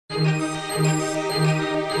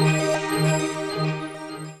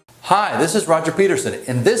Hi, this is Roger Peterson.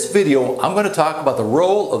 In this video, I'm going to talk about the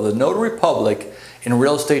role of the notary public in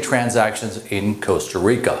real estate transactions in Costa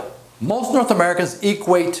Rica. Most North Americans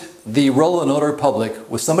equate the role of the notary public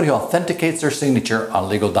with somebody who authenticates their signature on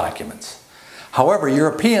legal documents. However,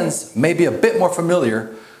 Europeans may be a bit more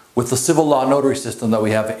familiar with the civil law notary system that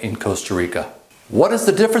we have in Costa Rica. What is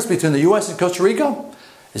the difference between the US and Costa Rica?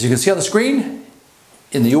 As you can see on the screen,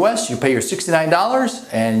 in the US, you pay your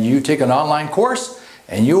 $69 and you take an online course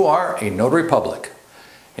and you are a notary public.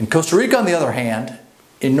 In Costa Rica, on the other hand,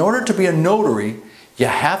 in order to be a notary, you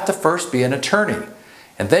have to first be an attorney.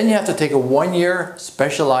 And then you have to take a one-year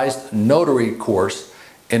specialized notary course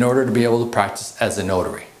in order to be able to practice as a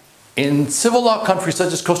notary. In civil law countries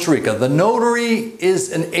such as Costa Rica, the notary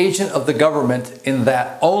is an agent of the government in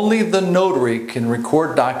that only the notary can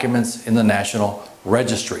record documents in the National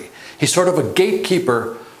Registry. He's sort of a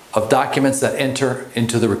gatekeeper of documents that enter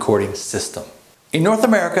into the recording system. In North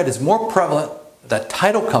America, it is more prevalent that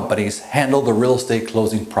title companies handle the real estate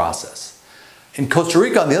closing process. In Costa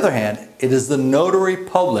Rica, on the other hand, it is the notary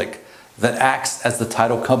public that acts as the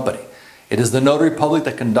title company. It is the notary public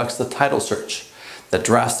that conducts the title search, that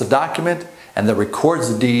drafts the document, and that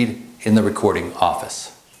records the deed in the recording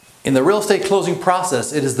office. In the real estate closing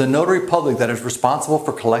process, it is the notary public that is responsible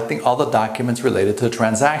for collecting all the documents related to the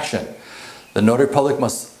transaction. The notary public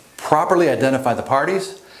must properly identify the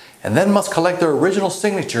parties, and then must collect their original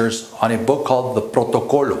signatures on a book called the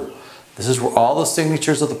Protocolo. This is where all the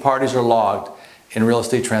signatures of the parties are logged in real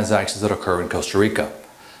estate transactions that occur in Costa Rica.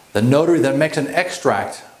 The notary then makes an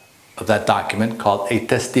extract of that document called a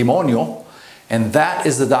testimonio, and that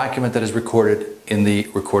is the document that is recorded in the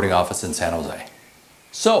recording office in San Jose.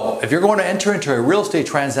 So, if you're going to enter into a real estate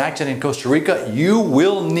transaction in Costa Rica, you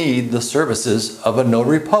will need the services of a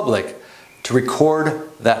notary public to record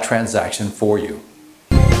that transaction for you.